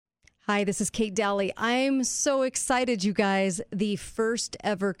Hi, this is Kate Dalley. I'm so excited, you guys. The first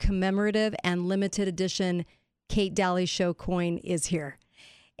ever commemorative and limited edition Kate Dalley Show coin is here.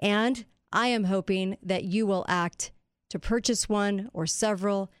 And I am hoping that you will act to purchase one or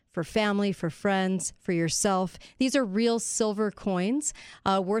several for family, for friends, for yourself. These are real silver coins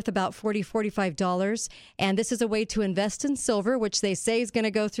worth about $40, $45. And this is a way to invest in silver, which they say is going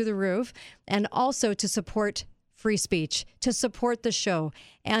to go through the roof, and also to support free speech, to support the show.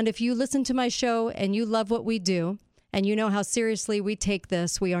 And if you listen to my show and you love what we do, and you know how seriously we take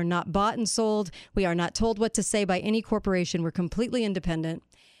this, we are not bought and sold. We are not told what to say by any corporation. We're completely independent.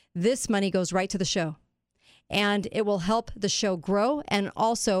 This money goes right to the show. And it will help the show grow and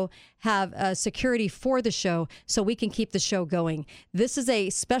also have security for the show so we can keep the show going. This is a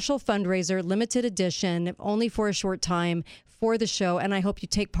special fundraiser, limited edition, only for a short time for the show, and I hope you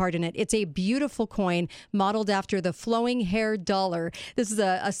take part in it. It's a beautiful coin modeled after the flowing hair dollar. This is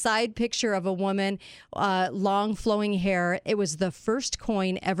a side picture of a woman, long flowing hair. It was the first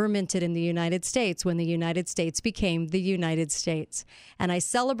coin ever minted in the United States when the United States became the United States. And I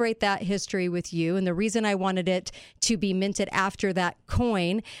celebrate that history with you. And the reason I wanted it to be minted after that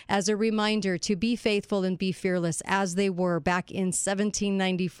coin as a reminder to be faithful and be fearless as they were back in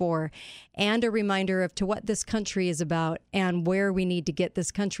 1794, and a reminder of to what this country is about and where we need to get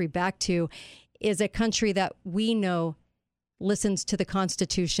this country back to is a country that we know listens to the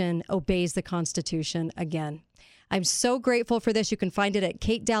Constitution, obeys the Constitution again. I'm so grateful for this. You can find it at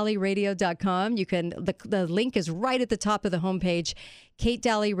katedalleyradio.com. The link is right at the top of the homepage,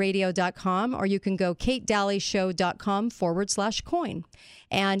 katedalleyradio.com, or you can go katedalleyshow.com/coin.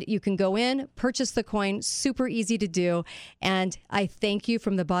 And you can go in, purchase the coin, super easy to do. And I thank you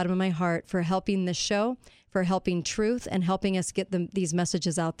from the bottom of my heart for helping this show, for helping truth, and helping us get these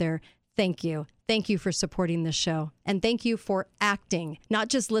messages out there. Thank you. Thank you for supporting this show. And thank you for acting, not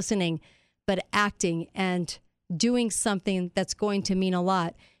just listening, but acting and doing something that's going to mean a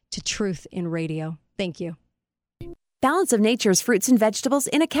lot to truth in radio. Thank you. Balance of Nature's fruits and vegetables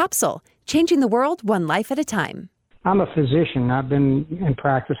in a capsule, changing the world one life at a time. I'm a physician. I've been in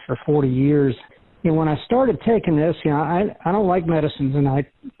practice for 40 years. And when I started taking this, I don't like medicines, and I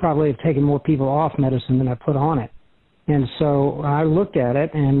probably have taken more people off medicine than I put on it. And so I looked at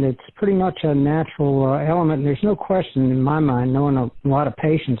it, and it's pretty much a natural element. And there's no question in my mind, knowing a lot of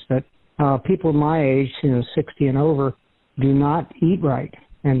patients, that people my age, 60 and over, do not eat right.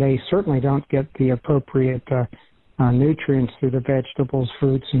 And they certainly don't get the appropriate nutrients through the vegetables,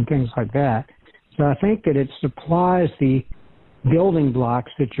 fruits, and things like that. So I think that it supplies the building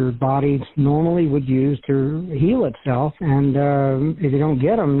blocks that your body normally would use to heal itself. And if you don't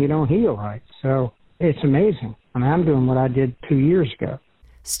get them, you don't heal right. So it's amazing. I mean, I'm doing what I did 2 years ago.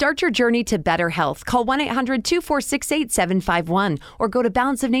 Start your journey to better health. Call 1-800-246-8751 or go to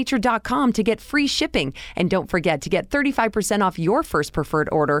balanceofnature.com to get free shipping. And don't forget to get 35% off your first preferred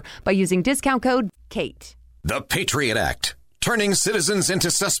order by using discount code KATE. The Patriot Act, turning citizens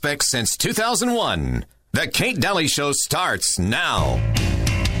into suspects since 2001. The Kate Dalley Show starts now.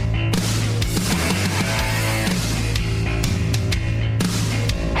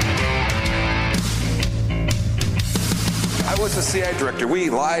 I was the CIA director. We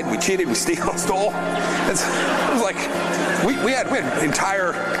lied, we cheated, we stole. It was like we had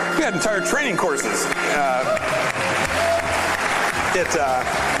entire training courses.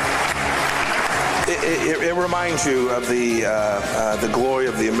 It reminds you of the glory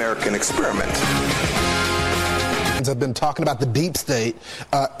of the American experiment. Have been talking about the deep state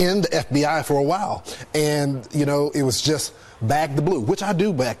in the FBI for a while, and it was just back the blue, which I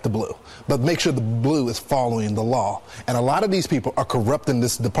do back the blue, but make sure the blue is following the law. And a lot of these people are corrupting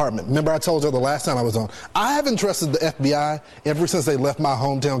this department. Remember I told you the last time I was on, I haven't trusted the FBI ever since they left my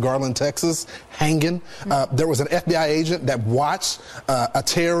hometown, Garland, Texas, hanging. There was an FBI agent that watched a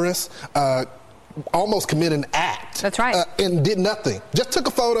terrorist almost commit an act. That's right. And did nothing. Just took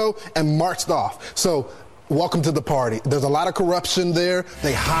a photo and marched off. So welcome to the party. There's a lot of corruption there.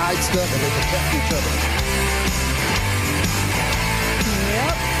 They hide stuff and they protect each other.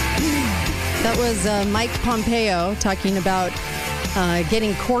 That was Mike Pompeo talking about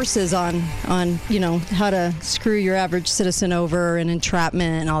getting courses on how to screw your average citizen over and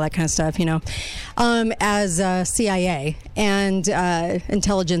entrapment and all that kind of stuff, as CIA and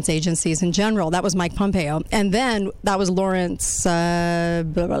intelligence agencies in general. That was Mike Pompeo. And then that was Lawrence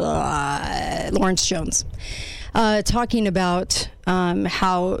Jones. Talking about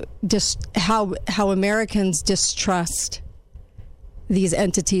how Americans distrust these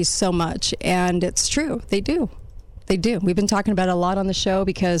entities so much. And it's true. They do. We've been talking about it a lot on the show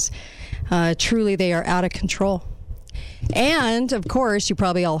because truly they are out of control. And, of course, you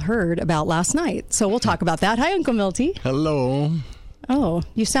probably all heard about last night. So we'll talk about that. Hi, Uncle Milty. Hello. Oh,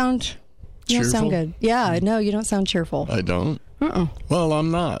 you don't Cheerful? sound good. Yeah, no, you don't sound cheerful. I don't? Well, I'm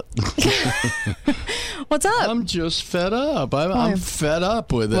not. What's up? I'm just fed up. I'm fed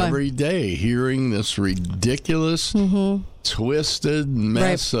up with every day hearing this ridiculous, twisted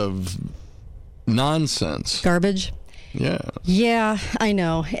mess of nonsense. Garbage. Yeah. Yeah, I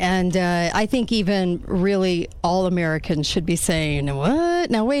know. And I think even really all Americans should be saying, what?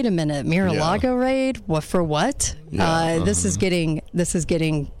 Now, wait a minute. Mar-a-Lago raid? What, for what? Yeah, This is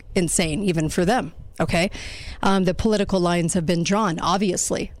getting insane even for them. Okay. The political lines have been drawn,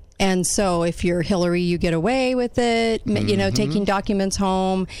 obviously. And so if you're Hillary, you get away with it, taking documents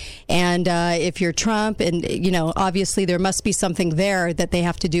home. And if you're Trump, and, obviously there must be something there that they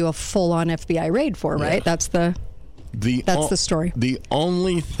have to do a full-on FBI raid for, right? Yeah. That's the story. The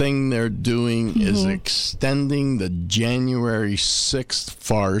only thing they're doing is extending the January 6th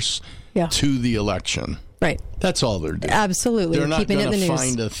farce to the election. Right. That's all they're doing. Absolutely. They're not going to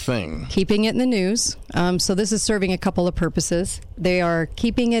find a thing. Keeping it in the news. So this is serving a couple of purposes. They are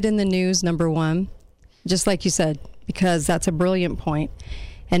keeping it in the news, number one, just like you said, because that's a brilliant point.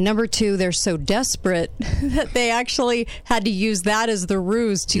 And number two, they're so desperate that they actually had to use that as the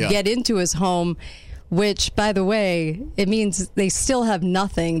ruse to get into his home, which, by the way, it means they still have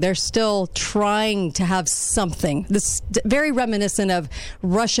nothing. They're still trying to have something. This very reminiscent of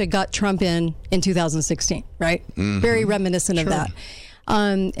Russia got Trump in 2016, right? Very reminiscent of that.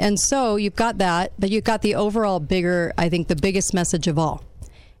 And so you've got that, but you've got the overall bigger, I think the biggest message of all.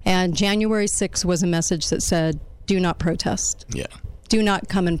 And January 6th was a message that said, do not protest. Yeah. Do not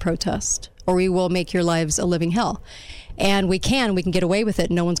come and protest, or we will make your lives a living hell. And we can get away with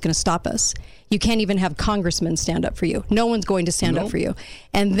it. No one's going to stop us. You can't even have congressmen stand up for you. No one's going to stand up for you.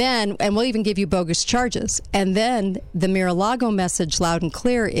 And we'll even give you bogus charges. And then the Mar-a-Lago message, loud and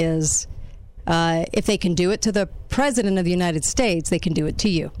clear, is if they can do it to the president of the United States, they can do it to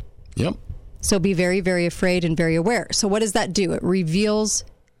you. Yep. So be very, very afraid and very aware. So what does that do? It reveals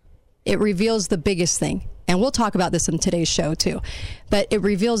the biggest thing. And we'll talk about this in today's show, too. But it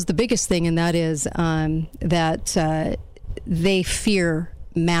reveals the biggest thing, and that is that they fear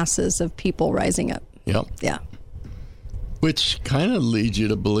masses of people rising up. Yep. Yeah. Which kind of leads you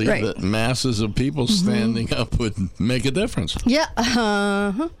to believe that masses of people standing up would make a difference. Yeah.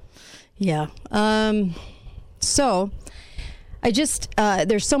 Yeah. So I just,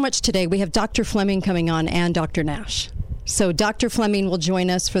 there's so much today. We have Dr. Fleming coming on and Dr. Nash. So Dr. Fleming will join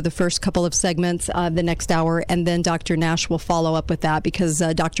us for the first couple of segments the next hour, and then Dr. Nash will follow up with that because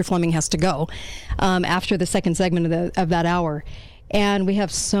Dr. Fleming has to go after the second segment of that hour. And we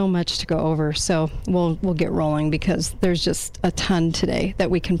have so much to go over, so we'll get rolling because there's just a ton today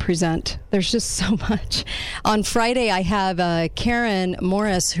that we can present. There's just so much. On Friday, I have Karen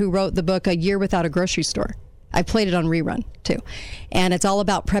Morris, who wrote the book A Year Without a Grocery Store. I played it on rerun, too. And it's all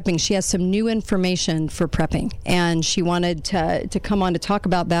about prepping. She has some new information for prepping, and she wanted to come on to talk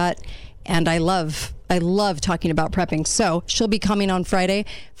about that. And I love talking about prepping. So she'll be coming on Friday,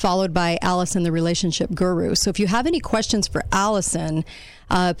 followed by Allison, the relationship guru. So if you have any questions for Allison,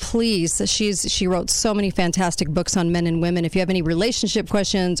 please, she wrote so many fantastic books on men and women. If you have any relationship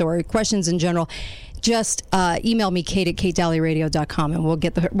questions or questions in general, just email me, Kate@KateDalleyRadio.com, and we'll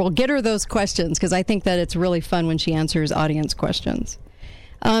get her those questions because I think that it's really fun when she answers audience questions.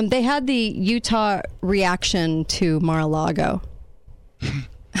 They had the Utah reaction to Mar-a-Lago.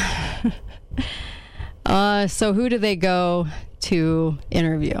 So who do they go to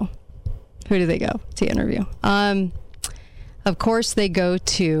interview? Of course, they go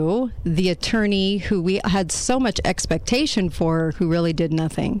to the attorney who we had so much expectation for, who really did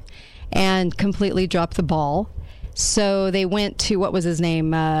nothing and completely dropped the ball. So they went to, what was his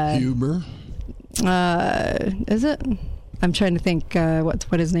name? Huber. Is it? I'm trying to think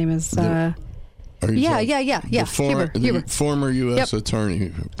what his name is. Yeah. The former U.S.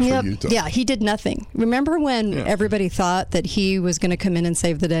 attorney for Utah. Yeah, he did nothing. Remember when everybody thought that he was going to come in and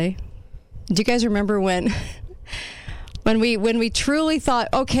save the day? Do you guys remember when we truly thought,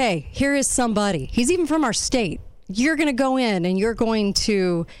 okay, here is somebody. He's even from our state. You're going to go in and you're going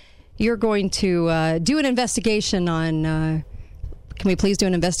to do an investigation on. Can we please do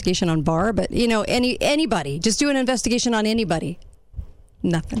an investigation on Barr? But anybody, just do an investigation on anybody.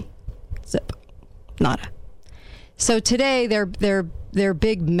 Nothing. Zip. Nada. So today, their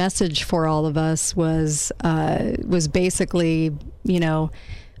big message for all of us was basically,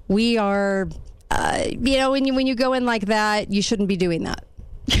 we are, when you go in like that, you shouldn't be doing that.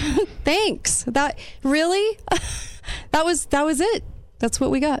 Thanks. That really, that was it. That's what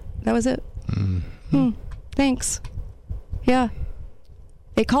we got. That was it. Thanks. Yeah.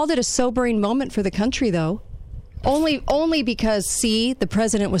 They called it a sobering moment for the country, though. Only because, see, the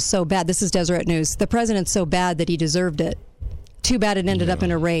president was so bad. This is Deseret News. The president's so bad that he deserved it. Too bad it ended up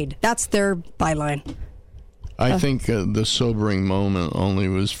in a raid. That's their byline. I think the sobering moment only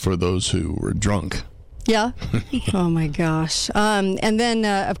was for those who were drunk. Yeah? Oh, my gosh. And then,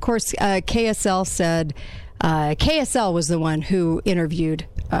 of course, KSL said, KSL was the one who interviewed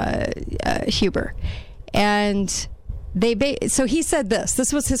Huber. And so he said this.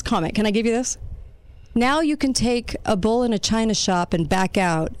 This was his comment. Can I give you this? Now you can take a bull in a china shop and back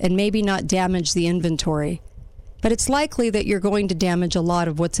out and maybe not damage the inventory. But it's likely that you're going to damage a lot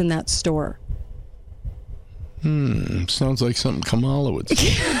of what's in that store. Sounds like something Kamala would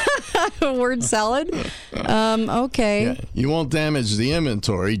say. Word salad? Okay. Yeah, you won't damage the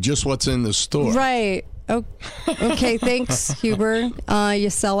inventory, just what's in the store. Right. Okay, thanks, Huber. You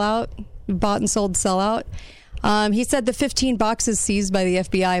sell out. You bought and sold sellout. He said the 15 boxes seized by the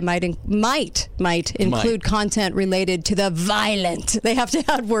FBI might include content related to the violent. They have to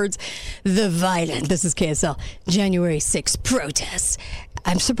add words. The violent. This is KSL. January 6th protests.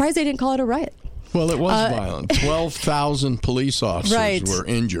 I'm surprised they didn't call it a riot. Well, it was violent. 12,000 police officers were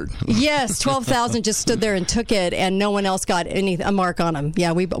injured. Yes, 12,000 just stood there and took it, and no one else got a mark on them.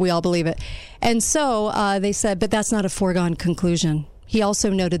 Yeah, we all believe it. And so they said, but that's not a foregone conclusion. He also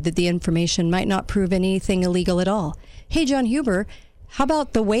noted that the information might not prove anything illegal at all. Hey, John Huber, how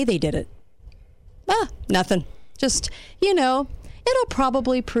about the way they did it? Nothing. Just, it'll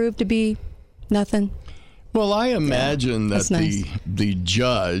probably prove to be nothing. Well, I imagine that nice. the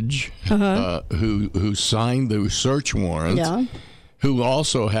judge who signed the search warrant, who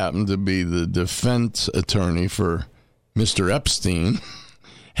also happened to be the defense attorney for Mr. Epstein,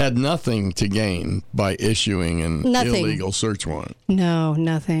 had nothing to gain by issuing an illegal search warrant. No,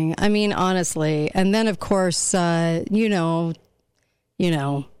 nothing. I mean, honestly. And then, of course, Merrick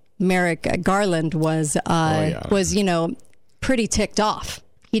Garland was pretty ticked off.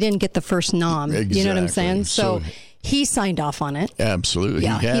 He didn't get the first nom. Exactly. You know what I'm saying? So he signed off on it. Absolutely.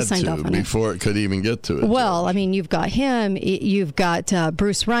 Yeah, he signed off on before it could even get to it. Well, I mean, you've got him. You've got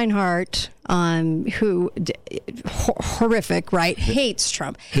Bruce Reinhart, who horrific, right? Hates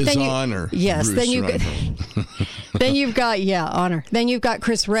Trump. His honor. Yes. Bruce Then you've got honor. Then you've got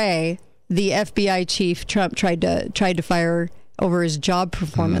Chris Wray, the FBI chief. Trump tried to fire over his job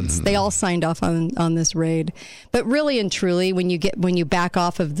performance. They all signed off on this raid. But really and truly, when you back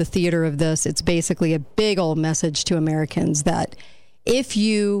off of the theater of this, it's basically a big old message to Americans that if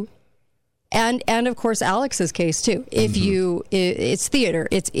you, and of course Alex's case too, if you, it's theater.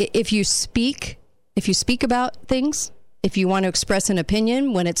 It's if you speak about things, if you want to express an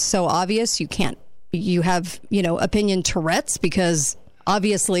opinion when it's so obvious you have opinion Tourette's because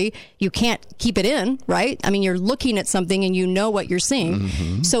obviously you can't keep it in, right? I mean, you're looking at something and you know what you're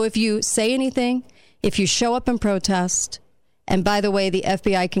seeing. So if you say anything, if you show up and protest, and by the way, the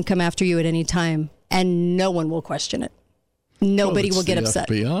FBI can come after you at any time and no one will question it. Nobody will get upset.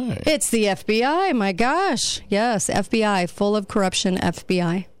 FBI. It's the FBI. My gosh. Yes. FBI, full of corruption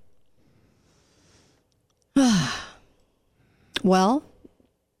FBI. Well,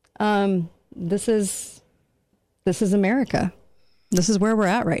 this is America. This is where we're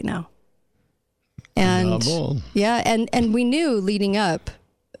at right now. And and we knew leading up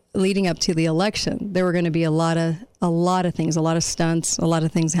to the election, there were going to be a lot of things, a lot of stunts, a lot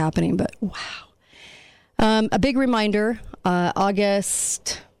of things happening, but wow. A big reminder,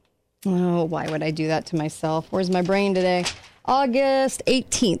 August, why would I do that to myself? Where's my brain today? August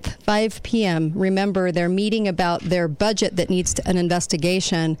 18th, 5 p.m. Remember, they're meeting about their budget that needs an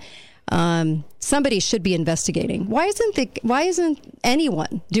investigation. Somebody should be investigating. Why isn't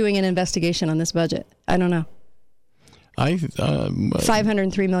anyone doing an investigation on this budget? I don't know.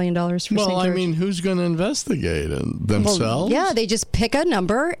 $503 million for St. George. I mean, who's going to investigate it? Themselves? Well, they just pick a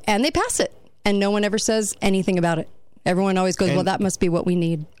number and they pass it. And no one ever says anything about it. Everyone always goes, well, that must be what we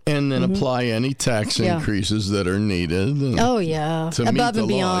need. And then apply any tax increases that are needed. Above and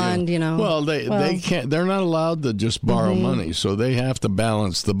beyond, Well, they can't. They're not allowed to just borrow money, so they have to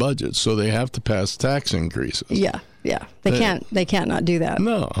balance the budget. So they have to pass tax increases. Yeah. They can't. They can't not do that.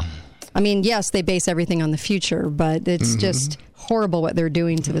 No. I mean, yes, they base everything on the future, but it's just horrible what they're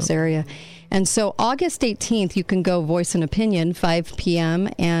doing to this area. And so August 18th, you can go voice an opinion, 5 p.m.,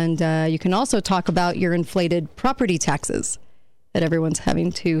 and you can also talk about your inflated property taxes that everyone's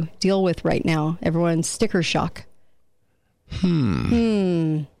having to deal with right now. Everyone's sticker shock.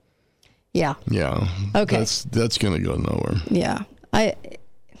 Yeah. Yeah. Okay. That's going to go nowhere. Yeah.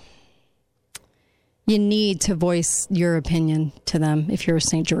 You need to voice your opinion to them if you're a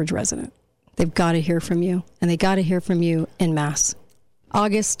St. George resident. They've got to hear from you, and they got to hear from you en masse.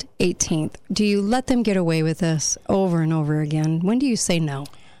 August 18th. Do you let them get away with this over and over again? When do you say no?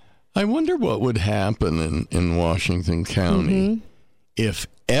 I wonder what would happen in Washington County if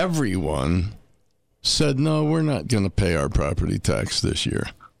everyone said, no, we're not going to pay our property tax this year.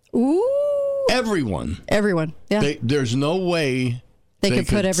 Ooh. Everyone. Yeah. There's no way they could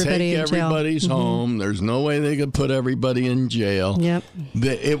put everybody in jail. Everybody's home. There's no way they could put everybody in jail. Yep.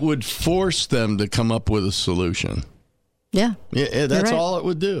 It would force them to come up with a solution. Yeah. That's all it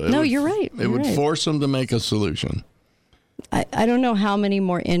would do. You're right. It would force them to make a solution. I don't know how many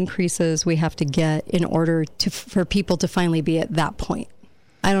more increases we have to get in order for people to finally be at that point.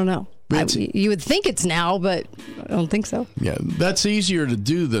 I don't know. You would think it's now, but I don't think so. Yeah, that's easier to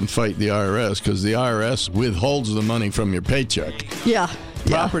do than fight the IRS because the IRS withholds the money from your paycheck. Yeah.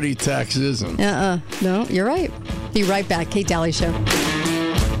 Property tax isn't. No, you're right. Be right back. Kate Daly Show.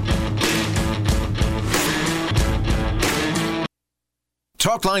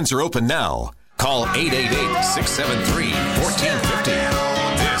 Talk lines are open now. Call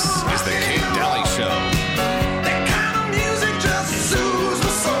 888-673-1450. This is the Kate Daly Show. That kind of music just soothes my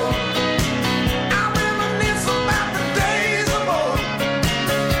soul. I reminisce about the days of old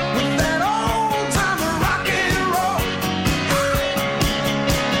with that old time rock and roll.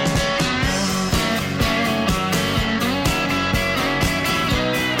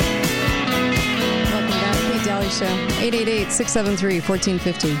 Welcome back to Kate Daly Show.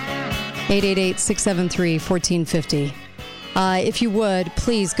 888-673-1450. 888-673-1450. If you would,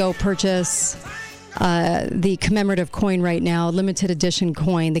 please go purchase the commemorative coin right now, limited edition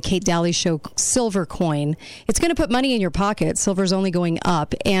coin, the Kate Daly Show silver coin. It's going to put money in your pocket. Silver's only going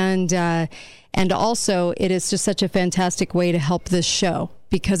up. And also, it is just such a fantastic way to help this show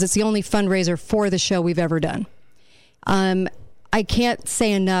because it's the only fundraiser for the show we've ever done. I can't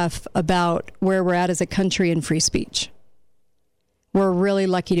say enough about where we're at as a country in free speech. We're really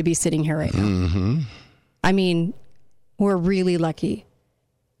lucky to be sitting here right now. Mm-hmm. I mean, we're really lucky.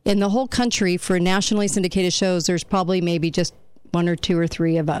 In the whole country, for nationally syndicated shows, there's probably maybe just one or two or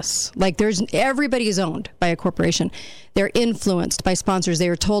three of us. Like, everybody is owned by a corporation. They're influenced by sponsors. They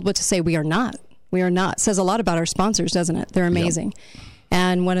are told what to say. We are not. We are not. Says a lot about our sponsors, doesn't it? They're amazing. Yep.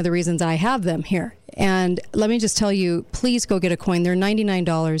 And one of the reasons I have them here. And let me just tell you, please go get a coin. They're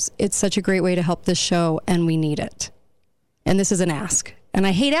 $99. It's such a great way to help this show, and we need it. And this is an ask. And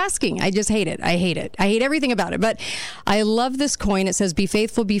I hate asking. I just hate it. I hate it. I hate everything about it. But I love this coin. It says, be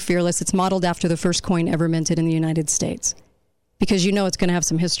faithful, be fearless. It's modeled after the first coin ever minted in the United States. Because you know it's going to have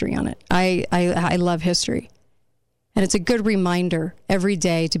some history on it. I love history. And it's a good reminder every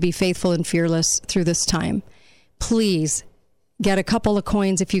day to be faithful and fearless through this time. Please get a couple of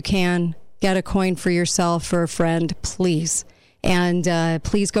coins if you can. Get a coin for yourself, for a friend, please. And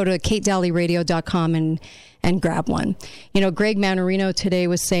please go to katedalyradio.com and grab one. You know, Greg Manarino today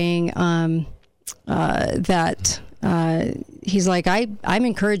was saying that he's like, I'm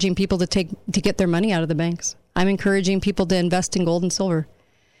encouraging people to get their money out of the banks. I'm encouraging people to invest in gold and silver.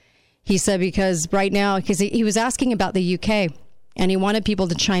 He said because right now, because he was asking about the UK, and he wanted people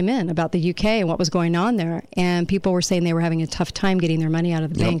to chime in about the UK and what was going on there. And people were saying they were having a tough time getting their money out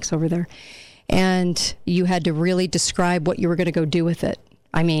of the banks over there. And you had to really describe what you were going to go do with it.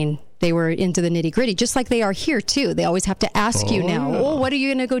 I mean, they were into the nitty gritty, just like they are here too. They always have to ask you now, what are you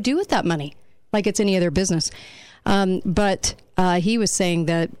going to go do with that money? Like it's any other business. But he was saying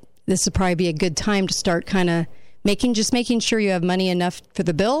that this would probably be a good time to start kind of making sure you have money enough for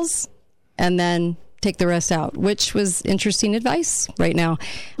the bills and then take the rest out, which was interesting advice right now.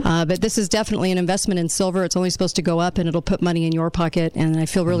 But this is definitely an investment in silver. It's only supposed to go up and it'll put money in your pocket. And I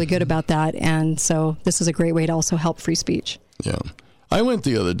feel really good about that. And so this is a great way to also help free speech. Yeah. I went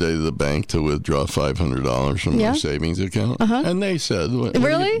the other day to the bank to withdraw $500 from my savings account, and they said,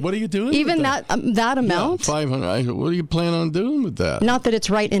 "Really? What are you doing? Even with that amount? Yeah, $500. I said, what do you plan on doing with that? Not that it's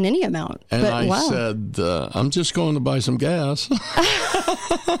right in any amount. And but, I said, I'm just going to buy some gas.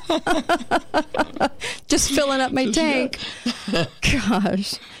 Just filling up my tank.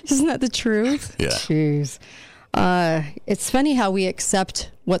 Gosh, isn't that the truth? Yeah. Jeez. It's funny how we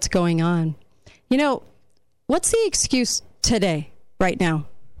accept what's going on. You know, what's the excuse today? Right now,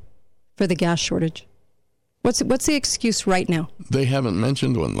 for the gas shortage? What's the excuse right now? They haven't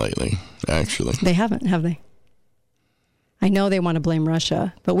mentioned one lately, actually. They haven't, have they? I know they want to blame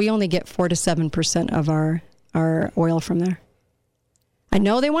Russia, but we only get 4 to 7% of our oil from there. I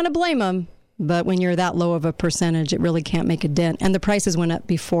know they want to blame them, but when you're that low of a percentage, it really can't make a dent. And the prices went up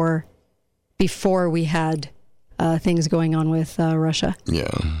before we had things going on with Russia.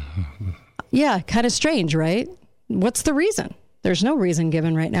 Yeah. Yeah, kind of strange, right? What's the reason? There's no reason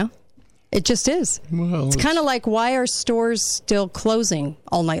given right now. It just is. Well, it's kind of like, why are stores still closing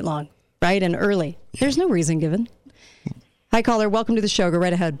all night long, right? And early. There's no reason given. Hi, caller. Welcome to the show. Go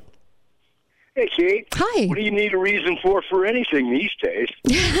right ahead. Hey, Kate. Hi. What do you need a reason for anything these days?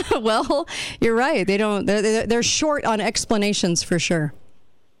 Well, you're right. They don't. They're short on explanations for sure.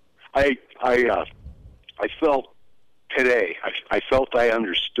 I felt today. I felt I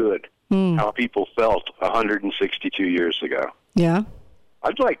understood how people felt 162 years ago. Yeah.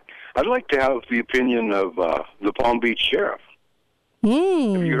 I'd like to have the opinion of the Palm Beach sheriff. Have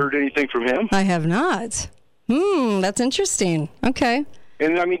you heard anything from him? I have not. That's interesting. Okay.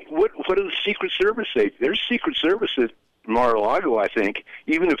 And I mean, what do the Secret Service say? There's Secret Service at Mar-a-Lago, I think,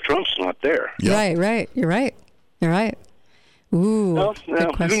 even if Trump's not there. Yeah. Right. You're right. Ooh. No,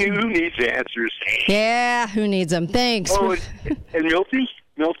 good question. who needs answers? Yeah, who needs them? Thanks. Oh, and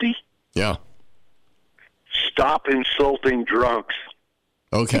Milty? Yeah. Stop insulting drunks.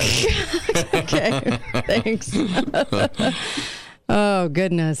 Okay. Okay. Thanks. Oh,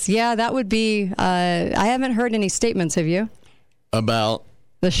 goodness. Yeah, that would be... I haven't heard any statements, have you? About?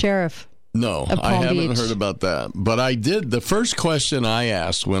 The sheriff. No, I haven't heard about that. But I did. The first question I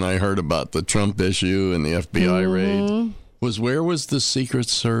asked when I heard about the Trump issue and the FBI raid was, where was the Secret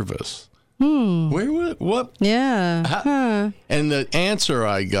Service? Where? What? Yeah. And the answer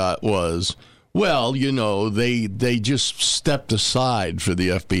I got was, well, they just stepped aside for the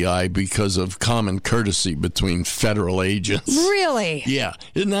FBI because of common courtesy between federal agents. Really? Yeah.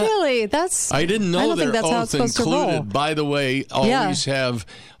 Isn't that? Really? I didn't know I don't think their that's how oath it's supposed to roll. included. By the way, always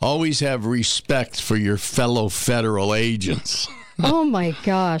have respect for your fellow federal agents. Oh my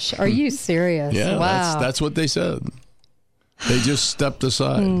gosh. Are you serious? Yeah, wow. that's what they said. They just stepped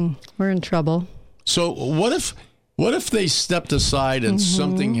aside. We're in trouble. So what if they stepped aside and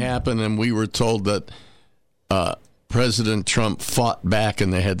something happened and we were told that President Trump fought back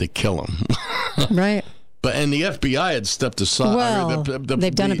and they had to kill him? Right. And the FBI had stepped aside. Well,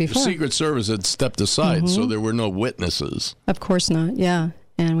 they've done it before. The Secret Service had stepped aside, so there were no witnesses. Of course not, yeah.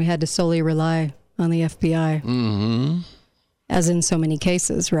 And we had to solely rely on the FBI. Mm-hmm. As in so many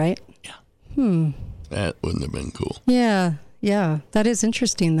cases, right? Yeah. That wouldn't have been cool. Yeah. That is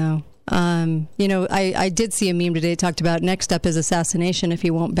interesting, though. I did see a meme today that talked about next up is assassination if he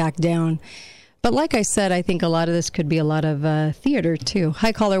won't back down. But like I said, I think a lot of this could be a lot of theater, too.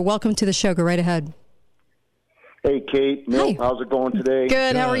 Hi, caller. Welcome to the show. Go right ahead. Hey, Kate. Milt, how's it going today?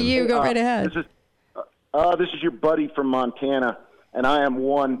 Good. How are you? Go right ahead. This is your buddy from Montana, and I am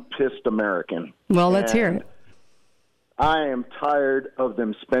one pissed American. Well, let's hear it. I am tired of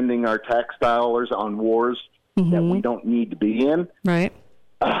them spending our tax dollars on wars that we don't need to be in. Right.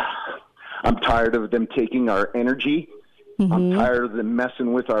 I'm tired of them taking our energy. I'm tired of them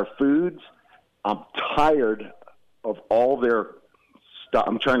messing with our foods. I'm tired of all their stuff.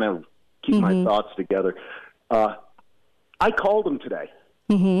 I'm trying to keep my thoughts together. I called them today.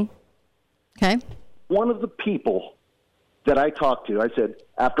 Okay. One of the people that I talked to, I said,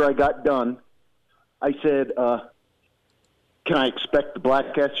 after I got done, I said, can I expect the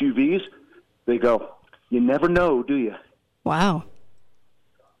black SUVs? They go, you never know, do you? Wow.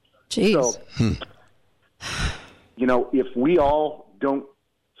 Jeez. So, if we all don't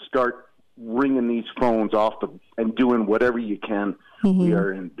start ringing these phones off and doing whatever you can, we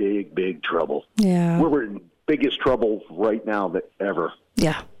are in big, big trouble. Yeah. We're in biggest trouble right now that ever.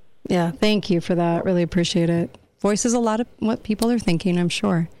 Yeah. Thank you for that. Really appreciate it. Voices a lot of what people are thinking, I'm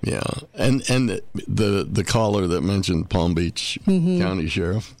sure. Yeah. And the caller that mentioned Palm Beach County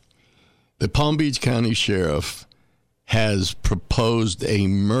Sheriff, the Palm Beach County Sheriff has proposed a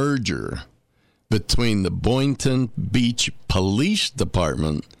merger between the Boynton Beach Police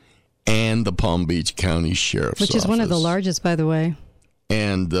Department and the Palm Beach County Sheriff's Office. Which is one of the largest, by the way.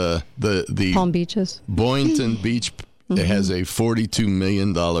 And the Palm Beaches. Boynton Beach has a $42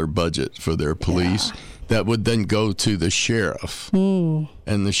 million budget for their police that would then go to the sheriff. And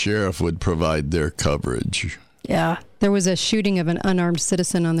the sheriff would provide their coverage. Yeah. There was a shooting of an unarmed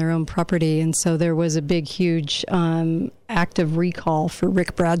citizen on their own property, and so there was a big, huge act of recall for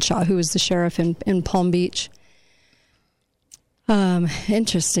Rick Bradshaw, who was the sheriff in Palm Beach.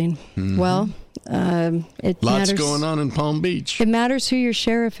 Interesting. Well, it Lots matters. going on in Palm Beach. It matters who your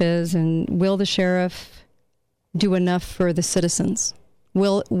sheriff is, and will the sheriff do enough for the citizens?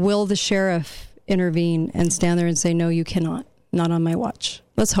 Will the sheriff intervene and stand there and say, no, you cannot, not on my watch?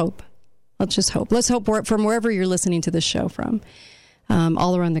 Let's hope. Let's just hope. Let's hope from wherever you're listening to this show from,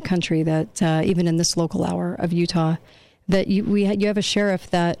 all around the country, that even in this local hour of Utah, that you have a sheriff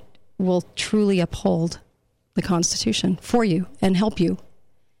that will truly uphold the Constitution for you and help you.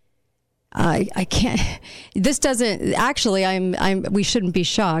 I can't. This doesn't actually. We shouldn't be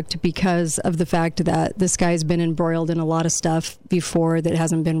shocked because of the fact that this guy's been embroiled in a lot of stuff before that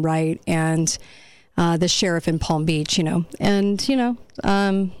hasn't been right, and the sheriff in Palm Beach, and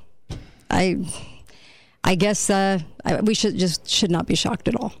I guess we should not be shocked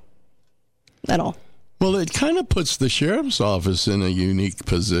at all. Well, it kind of puts the sheriff's office in a unique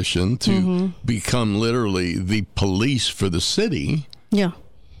position to become literally the police for the city. Yeah.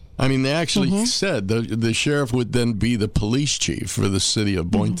 I mean, they actually said the sheriff would then be the police chief for the city of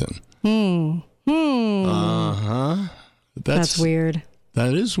Boynton. That's weird.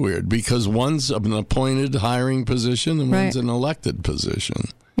 That is weird because one's an appointed hiring position and one's an elected position.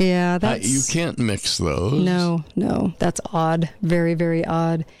 Yeah, you can't mix those. No, that's odd. Very, very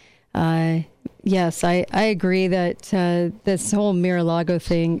odd. Yes, I agree that this whole Mar-a-Lago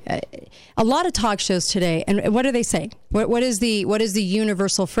thing. A lot of talk shows today, and what are they saying? What is the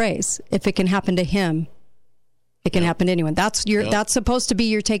universal phrase? If it can happen to him, it can happen to anyone. That's supposed to be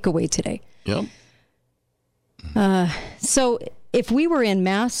your takeaway today. Yep. So if we were en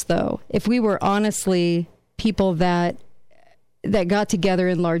masse, though, if we were honestly people that got together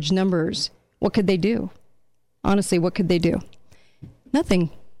in large numbers, what could they do? Honestly, what could they do? Nothing.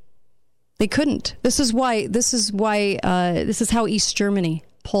 They couldn't. This is how East Germany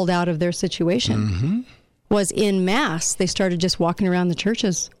pulled out of their situation. Was en masse. They started just walking around the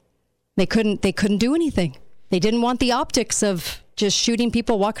churches. They couldn't do anything. They didn't want the optics of just shooting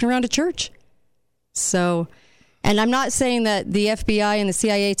people walking around a church. So, and I'm not saying that the FBI and the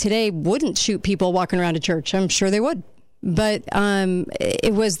CIA today wouldn't shoot people walking around a church. I'm sure they would. But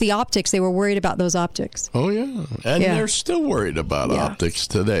it was the optics. They were worried about those optics. Oh, yeah. And they're still worried about optics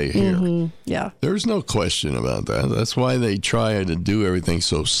today here. Yeah. There's no question about that. That's why they try to do everything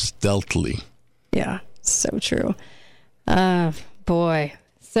so stealthily. Yeah, so true. Boy.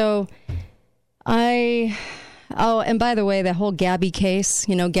 So and by the way, the whole Gabby case,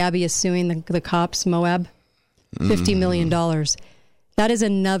 Gabby is suing the cops, Moab, $50 million. That is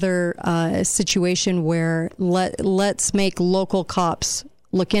another situation where let's make local cops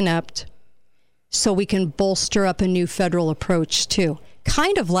look inept so we can bolster up a new federal approach too.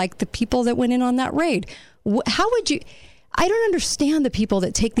 Kind of like the people that went in on that raid. How would you... I don't understand the people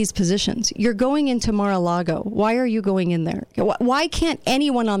that take these positions. You're going into Mar-a-Lago. Why are you going in there? Why can't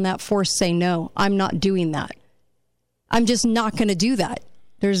anyone on that force say, no, I'm not doing that? I'm just not going to do that.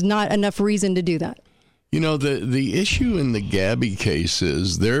 There's not enough reason to do that. The issue in the Gabby case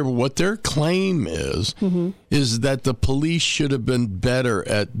is what their claim is that the police should have been better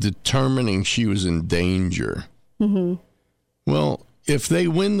at determining she was in danger. Well, if they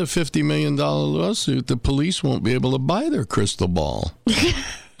win the $50 million lawsuit, the police won't be able to buy their crystal ball.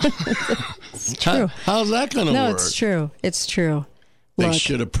 It's true. How's that going to work? No, it's true. It's true. They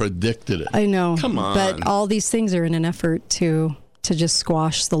should have predicted it. I know. Come on. But all these things are in an effort to just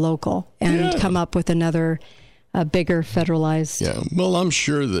squash the local and come up with another bigger federalized. Yeah. Well, I'm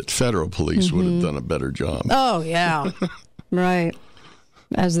sure that federal police would have done a better job. Oh, yeah. Right.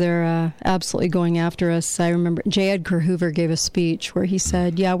 As they're absolutely going after us. I remember J. Edgar Hoover gave a speech where he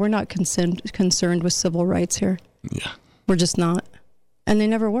said, we're not concerned with civil rights here. Yeah. We're just not. And they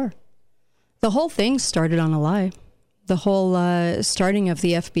never were. The whole thing started on a lie. The whole starting of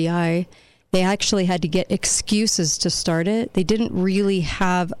the FBI, they actually had to get excuses to start it. They didn't really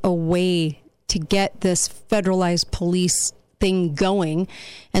have a way to get this federalized police thing going.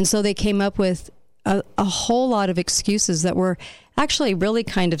 And so they came up with a whole lot of excuses that were actually really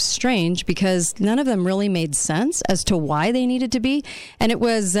kind of strange because none of them really made sense as to why they needed to be. And it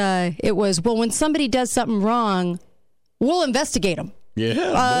was, well, when somebody does something wrong, we'll investigate them.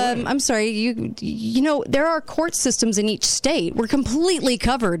 Yeah. I'm sorry. You know, there are court systems in each state. We're completely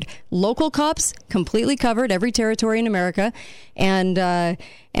covered. Local cops, completely covered. Every territory in America, and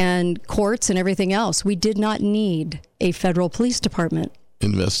courts and everything else. We did not need a federal police department.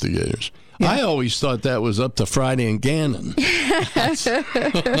 Investigators. Yeah. I always thought that was up to Friday and Gannon.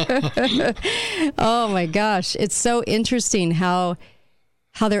 Oh my gosh, it's so interesting how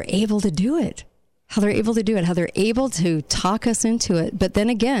they're able to do it. How they're able to talk us into it. But then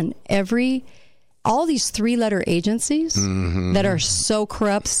again, all these three-letter agencies that are so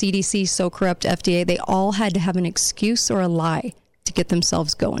corrupt, CDC, so corrupt, FDA, they all had to have an excuse or a lie to get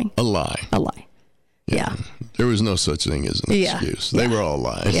themselves going. A lie. Yeah. There was no such thing as an excuse. They were all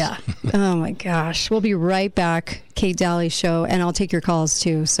lies. Yeah. Oh my gosh. We'll be right back. Kate Daly Show, and I'll take your calls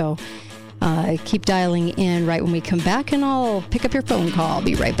too. So keep dialing in right when we come back, and I'll pick up your phone call. I'll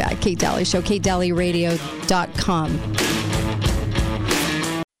be right back. Kate Daly Show, KateDalyRadio.com.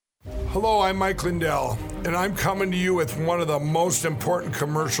 Hello, I'm Mike Lindell. and I'm coming to you with one of the most important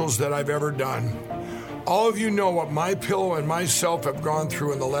commercials that I've ever done. All of you know what MyPillow and myself have gone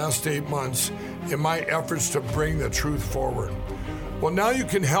through in the last 8 months in my efforts to bring the truth forward. Well, now you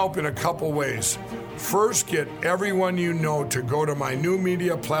can help in a couple ways. First, get everyone you know to go to my new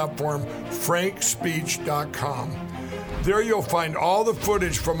media platform, frankspeech.com. There you'll find all the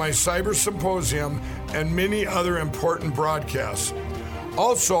footage from my cyber symposium and many other important broadcasts.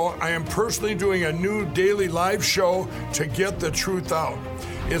 Also, I am personally doing a new daily live show to get the truth out.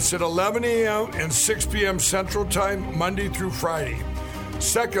 It's at 11 a.m. and 6 p.m. Central Time, Monday through Friday.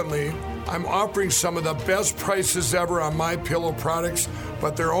 Secondly, I'm offering some of the best prices ever on MyPillow products,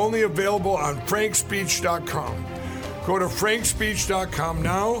 but they're only available on frankspeech.com. Go to frankspeech.com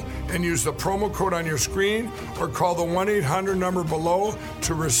now and use the promo code on your screen or call the 1-800 number below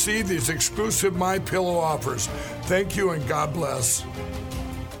to receive these exclusive MyPillow offers. Thank you and God bless.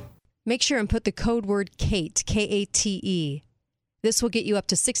 Make sure and put the code word KATE, K-A-T-E. This will get you up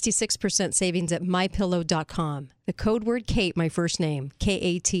to 66% savings at MyPillow.com. The code word KATE, my first name,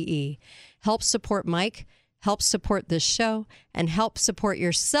 K-A-T-E. Help support Mike, help support this show, and help support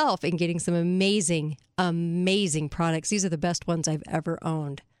yourself in getting some amazing, amazing products. These are the best ones I've ever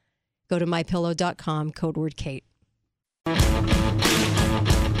owned. Go to MyPillow.com, code word KATE.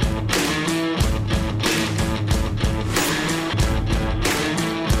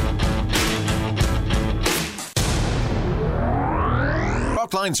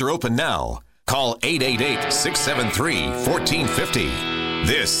 Lines are open now. Call 888-673-1450.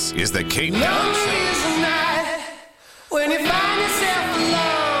 This is the Kate Dalley Show. When you find yourself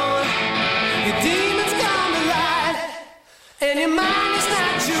alone, your demons come to light, and your mind is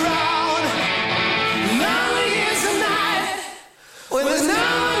not your own. Lonely is the night when there's no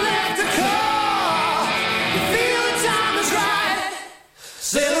one left to call. You feel the time is right.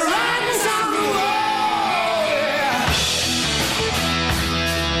 Say the writing's on the wall.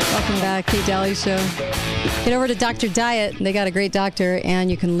 Welcome back, Kate Dalley Show. Get over to Dr. Diet. They got a great doctor, and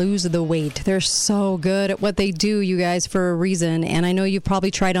you can lose the weight. They're so good at what they do, you guys, for a reason. And I know you've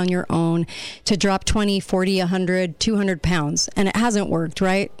probably tried on your own to drop 20, 40, 100, 200 pounds, and it hasn't worked,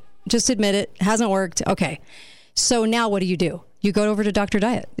 right? Just admit it. Hasn't worked. Okay. So now what do? You go over to Dr.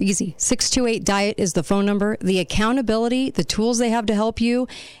 Diet. Easy. 628-DIET is the phone number. The accountability, the tools they have to help you,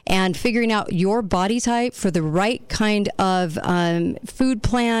 and figuring out your body type for the right kind of food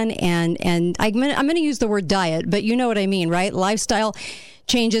plan. And I'm going to use the word diet, but you know what I mean, right? Lifestyle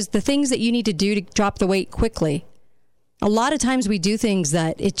changes, the things that you need to do to drop the weight quickly. A lot of times we do things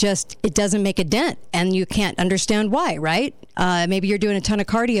that it doesn't make a dent, and you can't understand why, right? Maybe you're doing a ton of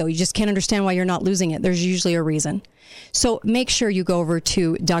cardio. You just can't understand why you're not losing it. There's usually a reason. So make sure you go over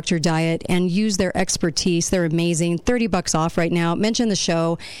to Dr. Diet and use their expertise. They're amazing. $30 off right now. Mention the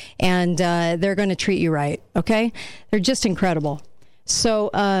show, and they're going to treat you right, okay? They're just incredible. So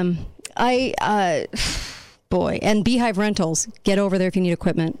and Beehive Rentals, get over there if you need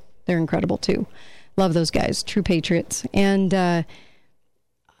equipment. They're incredible too. Love those guys, true patriots. And I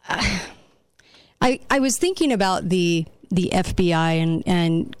was thinking about the FBI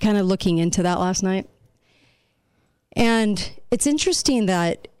and kind of looking into that last night. And it's interesting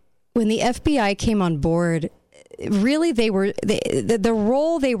that when the FBI came on board, really the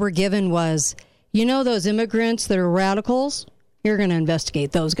role they were given was, you know, those immigrants that are radicals, you're going to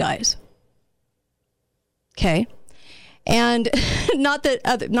investigate those guys. Okay. And not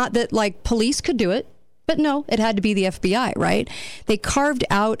that like police could do it, but no, it had to be the FBI, right? They carved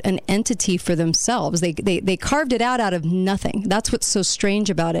out an entity for themselves. They carved it out of nothing. That's what's so strange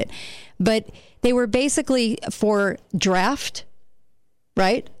about it. But they were basically for draft,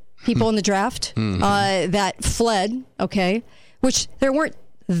 right? People in the draft that fled, okay, which there weren't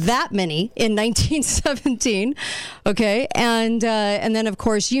that many in 1917, okay? And then, of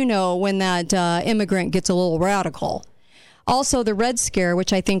course, you know, when that immigrant gets a little radical. Also, the Red Scare,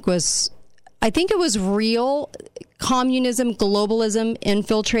 which I think it was real communism, globalism,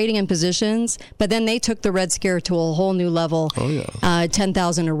 infiltrating in positions, but then they took the Red Scare to a whole new level. Oh, yeah.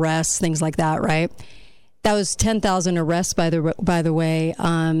 10,000 arrests, things like that, right? That was 10,000 arrests, by the way.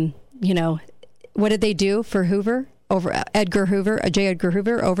 You know, what did they do for Hoover, over J. Edgar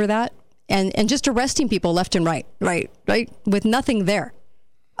Hoover, over that? And just arresting people left and right, with nothing there.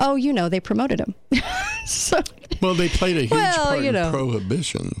 Oh, you know, they promoted him. Well, they played a huge part in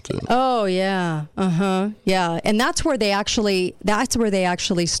Prohibition, too. Oh, yeah. Yeah. And that's where they actually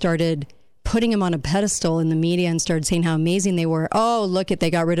started putting him on a pedestal in the media and started saying how amazing they were. Oh,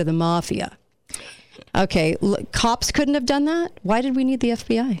 they got rid of the mafia. Okay. Look, cops couldn't have done that? Why did we need the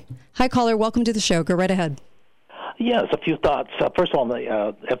FBI? Hi, caller. Welcome to the show. Go right ahead. Yes, a few thoughts. First of all, on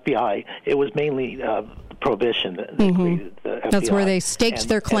the FBI, it was mainly prohibition. They created the FBI. That's where they staked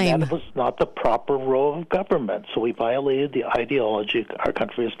their claim. And that was not the proper role of government. So we violated the ideology our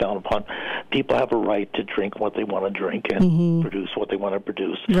country is founded upon. People have a right to drink what they want to drink and produce what they want to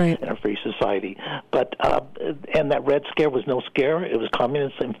produce in a free society. But and that Red Scare was no scare. It was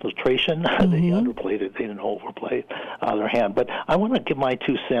communist infiltration. They underplayed it. They didn't overplay their hand. But I want to give my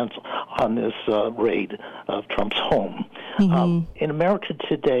 2 cents on this raid of Trump's home. In America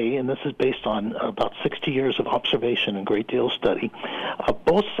today, and this is based on about 60 years of observation and great deal of study,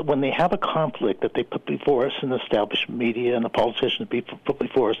 both when they have a conflict that they put before us in the establishment media and the politicians put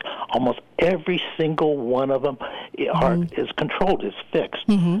before us, almost every single one of them is controlled, is fixed.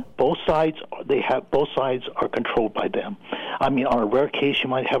 Both sides are controlled by them. I mean, on a rare case, you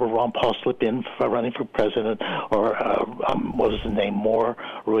might have a Ron Paul slip in for running for president, or what was his name,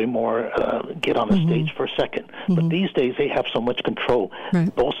 Roy Moore, get on the stage for a second. But these days, they have so much control.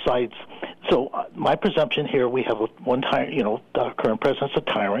 Both sides. So my presumption here, we have one tyrant. You know, the current president's a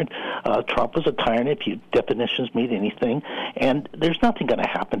tyrant. Trump was a tyrant, if your definitions mean anything. And there's nothing going to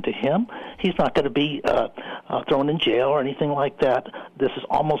happen to him. He's not going to be thrown in jail or anything like that. This is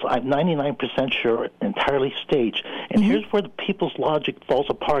almost, I'm 99% sure, entirely staged. And here's where the people's logic falls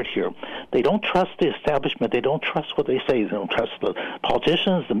apart here. They don't trust the establishment. They don't trust what they say. They don't trust the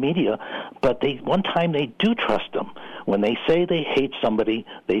politicians, the media. But one time they do trust them. When they say they hate somebody,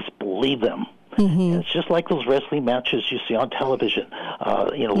 they believe them. And it's just like those wrestling matches you see on television.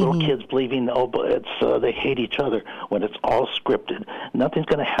 Little kids believing, they hate each other when it's all scripted. Nothing's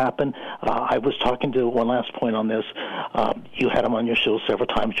going to happen. I was talking to one last point on this. You had him on your show several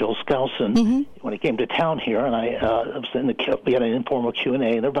times, Joel Skousen, when he came to town here, and we had an informal Q&A, and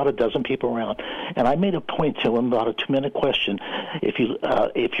there were about a dozen people around. And I made a point to him about a 2-minute question.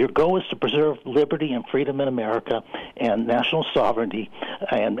 If your goal is to preserve liberty and freedom in America and national sovereignty,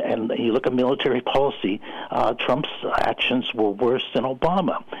 and you look at military policy, Trump's actions were worse than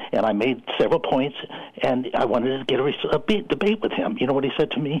Obama. And I made several points, and I wanted to get a debate with him. You know what he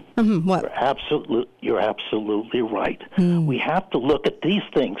said to me? What? You're absolutely right. We have to look at these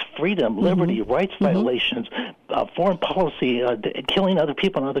things: freedom, liberty, rights violations, foreign policy, killing other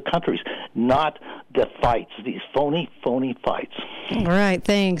people in other countries, not the fights, these phony fights. All right,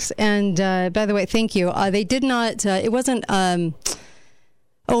 thanks. And by the way, thank you. They did not, it wasn't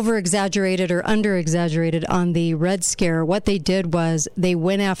over-exaggerated or under-exaggerated on the Red Scare. What they did was they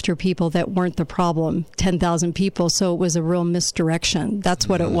went after people that weren't the problem, 10,000 people, so it was a real misdirection. That's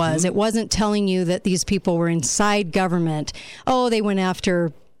what it was. It wasn't telling you that these people were inside government. Oh, they went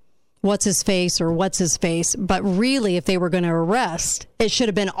after what's-his-face or what's-his-face. But really, if they were going to arrest, it should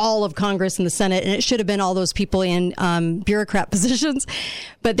have been all of Congress and the Senate, and it should have been all those people in bureaucrat positions.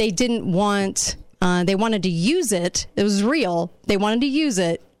 But they didn't want... they wanted to use it. It was real. They wanted to use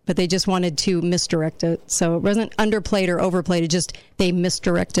it, but they just wanted to misdirect it. So it wasn't underplayed or overplayed. It just, they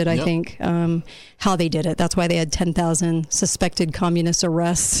misdirected, I think, how they did it. That's why they had 10,000 suspected communist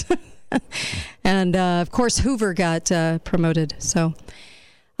arrests. And, of course, Hoover got promoted. So,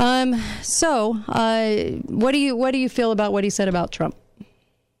 what do you feel about what he said about Trump?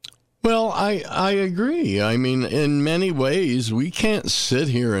 Well, I agree. I mean, in many ways, we can't sit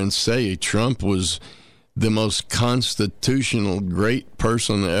here and say Trump was the most constitutional great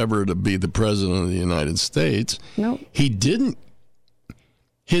person ever to be the president of the United States. No. He didn't.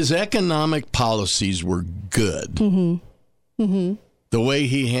 His economic policies were good. The way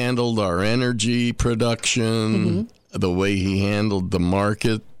he handled our energy production, the way he handled the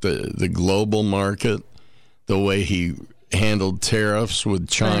market, the global market, the way he handled tariffs with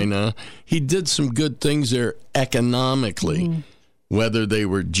China. Right. He did some good things there economically. Whether they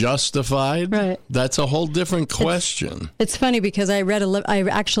were justified, that's a whole different question. It's funny because I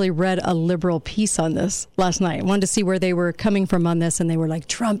actually read a liberal piece on this last night. I wanted to see where they were coming from on this, and they were like,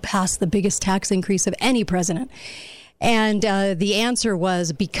 Trump passed the biggest tax increase of any president. And the answer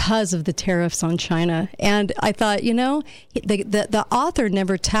was because of the tariffs on China. And I thought, the author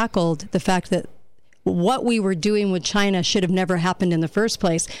never tackled the fact that what we were doing with China should have never happened in the first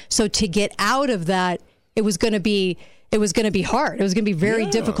place. So to get out of that, it was going to be hard. It was going to be very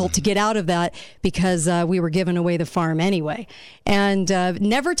difficult to get out of that because we were giving away the farm anyway. And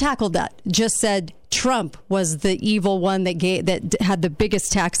never tackled that. Just said Trump was the evil one that had the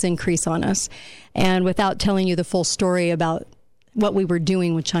biggest tax increase on us, and without telling you the full story about what we were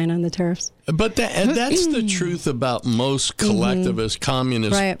doing with China and the tariffs. But that's the truth about most collectivist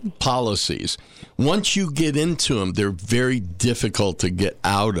communist policies. Once you get into them, they're very difficult to get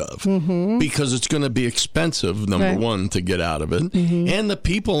out of because it's going to be expensive, number one, to get out of it. And the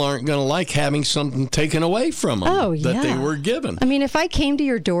people aren't going to like having something taken away from them that they were given. I mean, if I came to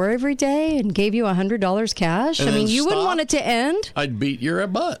your door every day and gave you $100 cash, And I mean, then you wouldn't want it to end. I'd beat your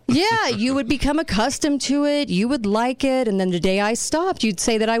butt. Yeah, you would become accustomed to it. You would like it. And then the day I stopped, you'd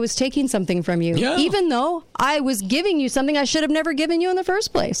say that I was taking something from you, even though I was giving you something I should have never given you in the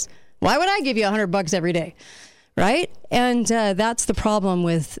first place. Why would I give you $100 every day? Right? And that's the problem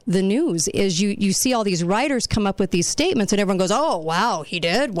with the news is you see all these writers come up with these statements and everyone goes, oh, wow, he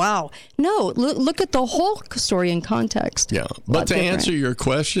did? Wow. No, look at the whole story in contest. Yeah. But to answer your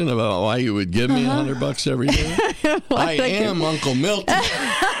question about why you would give me $100 every day, I am Uncle Milton.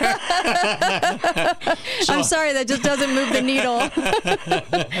 I'm sorry, that just doesn't move the needle.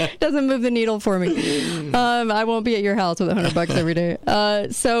 Doesn't move the needle for me. I won't be at your house with $100 every day.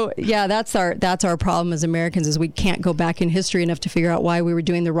 So yeah, that's our problem as Americans is we can't go back in history enough to figure out why we were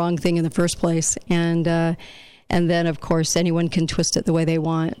doing the wrong thing in the first place. And then of course anyone can twist it the way they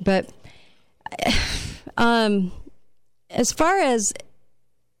want. But as far as,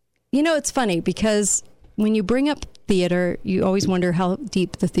 it's funny because when you bring up theater, you always wonder how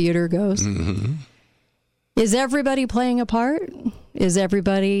deep the theater goes. Is everybody playing a part? Is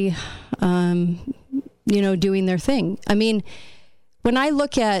everybody, doing their thing? I mean, when I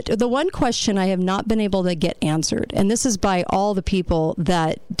look at the one question I have not been able to get answered, and this is by all the people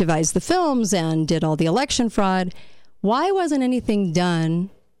that devised the films and did all the election fraud, why wasn't anything done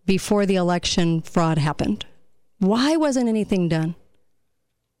before the election fraud happened? Why wasn't anything done?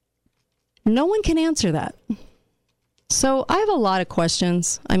 No one can answer that. So I have a lot of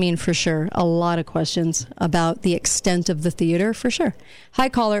questions. I mean, for sure, a lot of questions about the extent of the theater, for sure. Hi,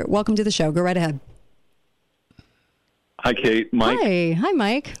 caller. Welcome to the show. Go right ahead. Hi, Kate. Mike. Hi,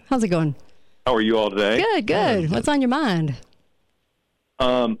 Mike. How's it going? How are you all today? Good. What's on your mind?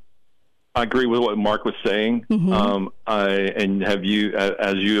 I agree with what Mark was saying. And have you,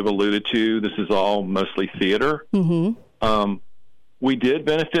 as you have alluded to, this is all mostly theater. We did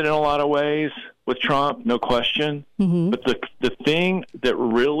benefit in a lot of ways with Trump, no question. But the thing that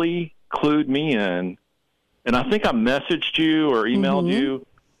really clued me in, and I think I messaged you or emailed you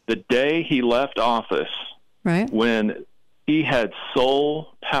the day he left office, right? When he had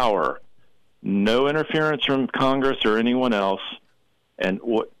sole power, no interference from Congress or anyone else. And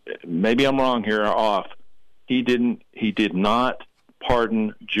maybe I'm wrong here or off. He did not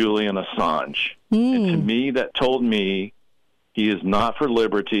pardon Julian Assange. And to me, that told me he is not for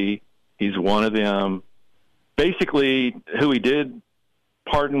liberty. He's one of them. Basically, who he did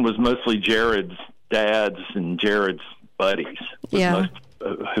pardon was mostly Jared's dads and Jared's buddies. Yeah.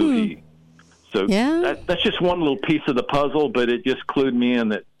 That's just one little piece of the puzzle, but it just clued me in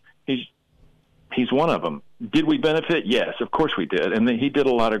that he's one of them. Did we benefit? Yes, of course we did. And he did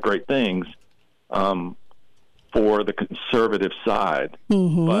a lot of great things for the conservative side.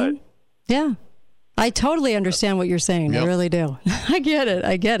 But yeah, I totally understand what you're saying. I really do. I get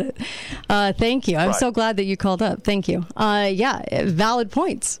it. Thank you. I'm so glad that you called up. Thank you. Valid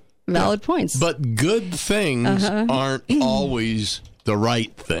points. Points. But good things aren't always the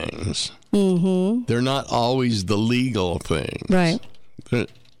right things. They're not always the legal things. Right.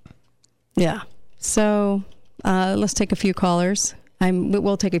 Yeah. So let's take a few callers.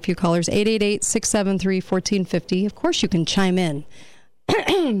 We'll take a few callers. 888-673-1450. Of course, you can chime in.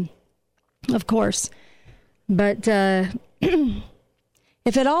 Of course. But if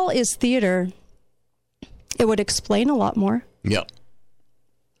it all is theater, it would explain a lot more. Yep.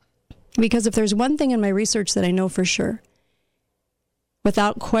 Because if there's one thing in my research that I know for sure,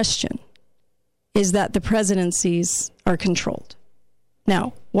 without question, is that the presidencies are controlled.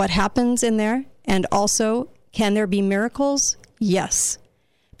 Now, what happens in there? And also, can there be miracles? Yes.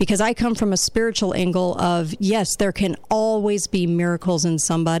 Because I come from a spiritual angle of, yes, there can always be miracles in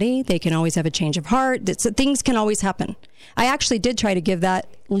somebody. They can always have a change of heart. Things can always happen. I actually did try to give that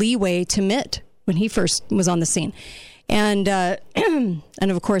leeway to Mitt when he first was on the scene. And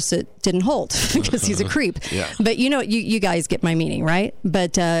of course, it didn't hold because he's a creep. Yeah. But you guys get my meaning, right?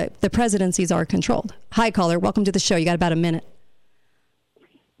 But the presidencies are controlled. Hi, caller. Welcome to the show. You got about a minute.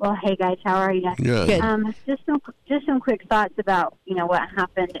 Well, hey guys, how are you? Good. Just some quick thoughts about what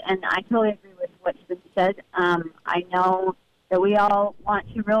happened, and I totally agree with what's been said. I know that we all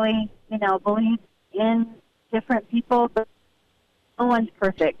want to really, believe in different people, but no one's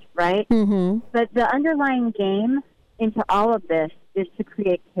perfect, right? But the underlying game into all of this is to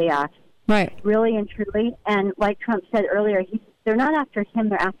create chaos, right? Really and truly, and like Trump said earlier, they're not after him;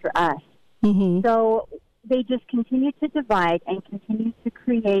 they're after us. Mm-hmm. So they just continue to divide and continue to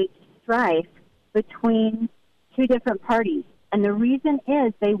create strife between two different parties. And the reason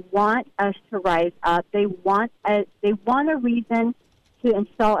is they want us to rise up. They want a reason to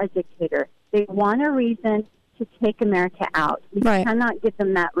install a dictator. They want a reason to take America out. We cannot give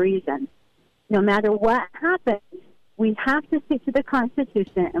them that reason. No matter what happens, we have to stick to the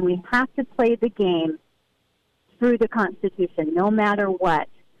Constitution, and we have to play the game through the Constitution, no matter what.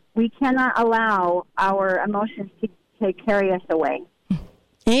 We cannot allow our emotions to carry us away.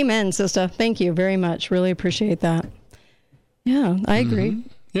 Amen, sister. Thank you very much. Really appreciate that. Yeah, I agree. Mm-hmm.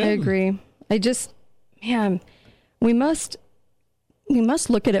 Yeah. I agree. We must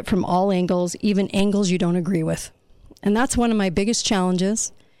look at it from all angles, even angles you don't agree with. And that's one of my biggest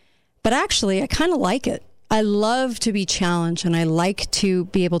challenges. But actually, I kind of like it. I love to be challenged, and I like to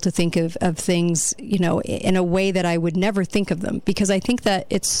be able to think of things, in a way that I would never think of them, because I think that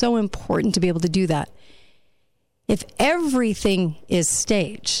it's so important to be able to do that. If everything is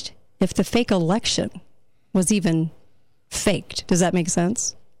staged, if the fake election was even faked, does that make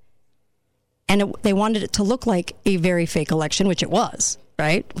sense? And they wanted it to look like a very fake election, which it was,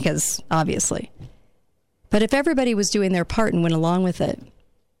 right? Because obviously. But if everybody was doing their part and went along with it,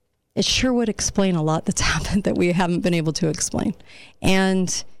 it sure would explain a lot that's happened that we haven't been able to explain.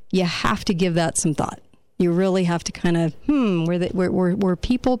 And you have to give that some thought. You really have to kind of, were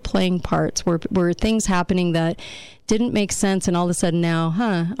people playing parts? Were things happening that didn't make sense, and all of a sudden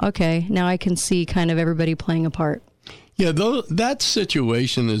now, okay, now I can see kind of everybody playing a part. Yeah, that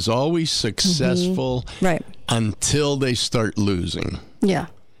situation is always successful until they start losing. Yeah.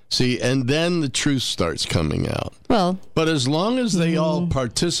 See, and then the truth starts coming out. Well, but as long as they all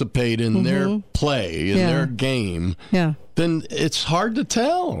participate in their play, in their game, then it's hard to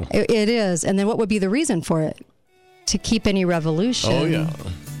tell. It is. And then what would be the reason for it? To keep any revolution,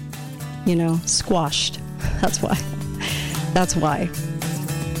 squashed. That's why. That's why.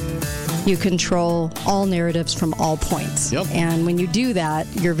 You control all narratives from all points. Yep. And when you do that,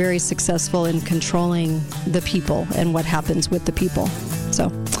 you're very successful in controlling the people and what happens with the people. So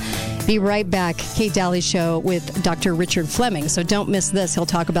be right back. Kate Daly Show with Dr. Richard Fleming. So don't miss this. He'll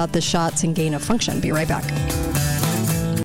talk about the shots and gain of function. Be right back.